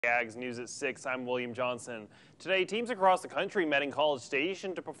Ags News at 6, I'm William Johnson. Today, teams across the country met in College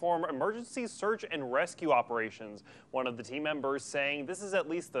Station to perform emergency search and rescue operations. One of the team members saying this is at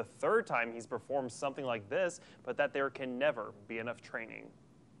least the third time he's performed something like this, but that there can never be enough training.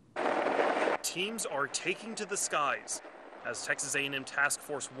 Teams are taking to the skies as Texas A&M Task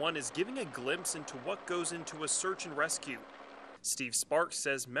Force 1 is giving a glimpse into what goes into a search and rescue. Steve Sparks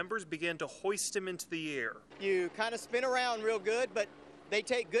says members began to hoist him into the air. You kind of spin around real good, but they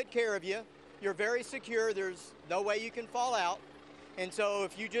take good care of you. You're very secure. There's no way you can fall out. And so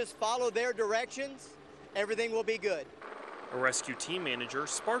if you just follow their directions, everything will be good. A rescue team manager,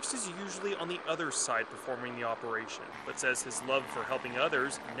 Sparks is usually on the other side performing the operation, but says his love for helping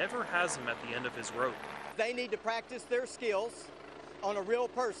others never has him at the end of his rope. They need to practice their skills on a real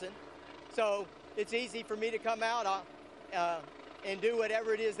person. So it's easy for me to come out and do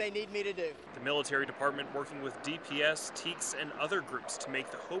whatever it is they need me to do. The military department working with DPS, TEACs, and other groups to make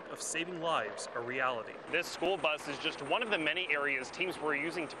the hope of saving lives a reality. This school bus is just one of the many areas teams were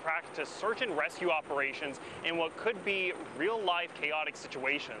using to practice search and rescue operations in what could be real-life chaotic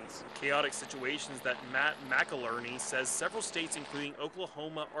situations. Chaotic situations that Matt McIlerney says several states, including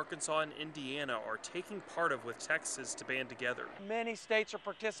Oklahoma, Arkansas, and Indiana, are taking part of with Texas to band together. Many states are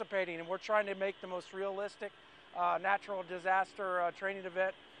participating, and we're trying to make the most realistic natural disaster training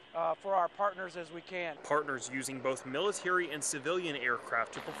event for our partners as we can. Partners using both military and civilian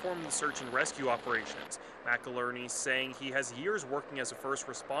aircraft to perform the search and rescue operations. McIlerney saying he has years working as a first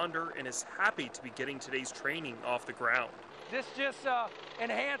responder and is happy to be getting today's training off the ground. This just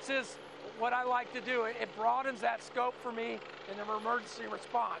enhances what I like to do. It broadens that scope for me in the emergency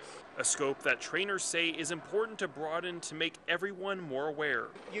response. A scope that trainers say is important to broaden to make everyone more aware.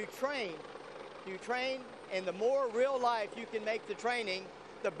 You train, and the more real life you can make the training,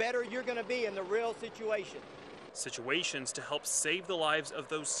 the better you're going to be in the real situation. Situations to help save the lives of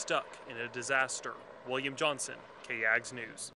those stuck in a disaster. William Johnson, KAGS News.